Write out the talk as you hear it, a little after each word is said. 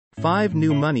5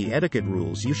 new money etiquette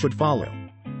rules you should follow.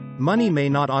 Money may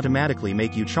not automatically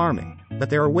make you charming, but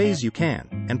there are ways you can,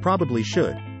 and probably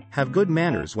should, have good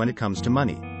manners when it comes to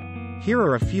money. Here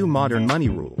are a few modern money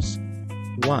rules.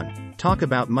 1. Talk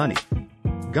about money.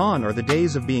 Gone are the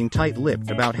days of being tight-lipped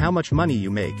about how much money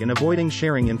you make and avoiding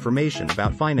sharing information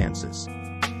about finances.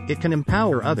 It can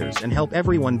empower others and help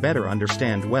everyone better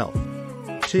understand wealth.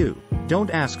 2.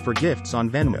 Don't ask for gifts on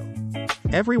Venmo.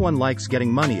 Everyone likes getting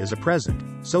money as a present,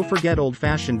 so forget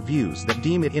old-fashioned views that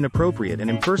deem it inappropriate and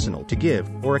impersonal to give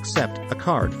or accept a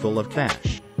card full of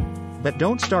cash. But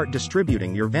don't start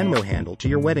distributing your Venmo handle to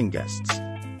your wedding guests.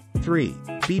 3.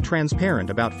 Be transparent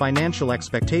about financial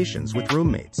expectations with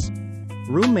roommates.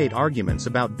 Roommate arguments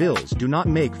about bills do not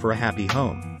make for a happy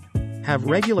home. Have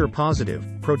regular positive,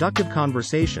 productive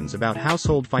conversations about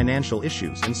household financial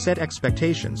issues and set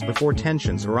expectations before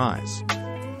tensions arise.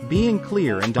 Being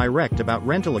clear and direct about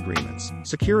rental agreements,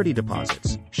 security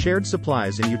deposits, shared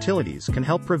supplies and utilities can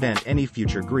help prevent any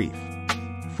future grief.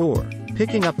 4.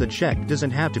 Picking up the check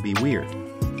doesn't have to be weird.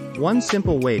 One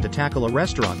simple way to tackle a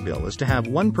restaurant bill is to have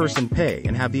one person pay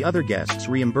and have the other guests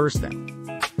reimburse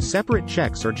them. Separate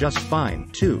checks are just fine,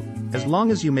 too, as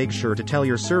long as you make sure to tell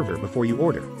your server before you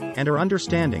order, and are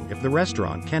understanding if the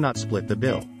restaurant cannot split the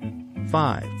bill.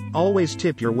 5. Always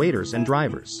tip your waiters and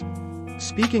drivers.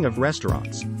 Speaking of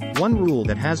restaurants, one rule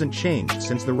that hasn't changed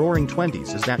since the Roaring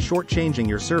 '20s is that shortchanging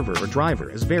your server or driver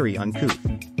is very uncouth.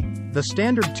 The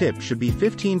standard tip should be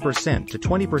 15% to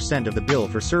 20% of the bill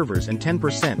for servers and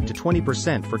 10% to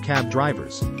 20% for cab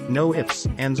drivers. No ifs,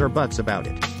 ands or buts about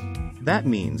it. That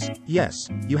means, yes,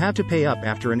 you have to pay up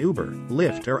after an Uber,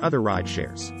 Lyft or other ride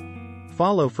shares.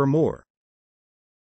 Follow for more.